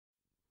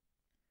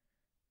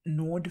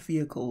NORD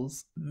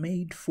vehicles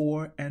made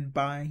for and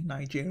by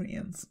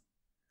Nigerians.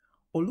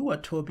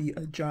 Oluwatobi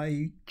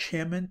Ajayi,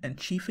 Chairman and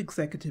Chief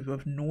Executive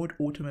of NORD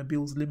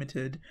Automobiles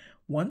Limited,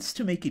 wants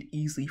to make it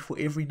easy for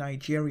every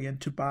Nigerian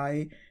to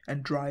buy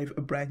and drive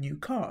a brand new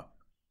car.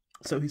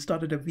 So he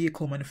started a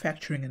vehicle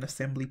manufacturing and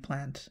assembly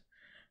plant.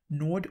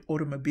 NORD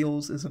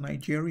Automobiles is a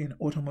Nigerian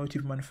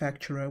automotive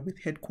manufacturer with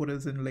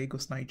headquarters in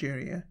Lagos,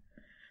 Nigeria.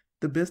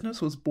 The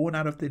business was born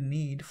out of the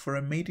need for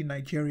a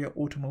made-in-Nigeria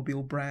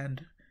automobile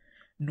brand.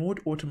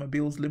 NORD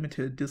Automobiles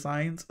Limited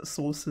designs,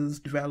 sources,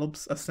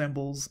 develops,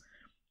 assembles,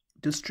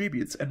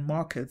 distributes, and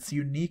markets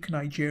unique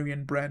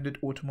Nigerian-branded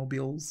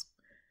automobiles.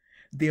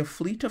 Their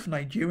fleet of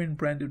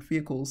Nigerian-branded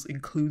vehicles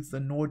includes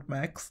the NORD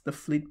Max, the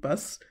Fleet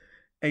Bus,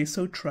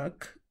 ASO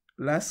Truck,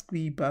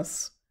 Lasky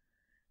Bus,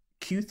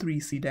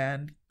 Q3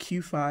 Sedan,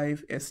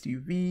 Q5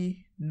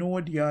 SUV,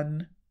 NORD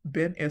Yun,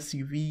 Ben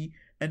SUV,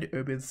 and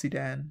Urban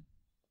Sedan.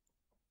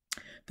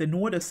 The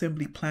NORD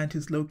assembly plant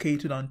is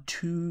located on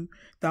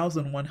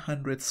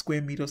 2,100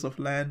 square meters of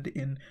land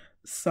in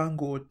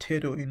Sango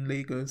Tedo in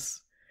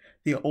Lagos.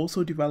 They are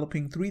also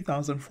developing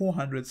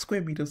 3,400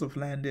 square meters of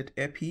land at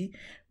Epi,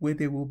 where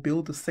they will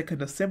build a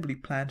second assembly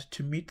plant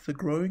to meet the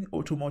growing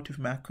automotive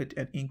market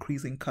and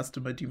increasing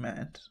customer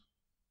demand.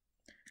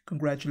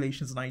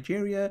 Congratulations,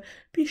 Nigeria.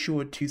 Be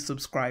sure to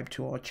subscribe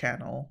to our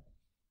channel.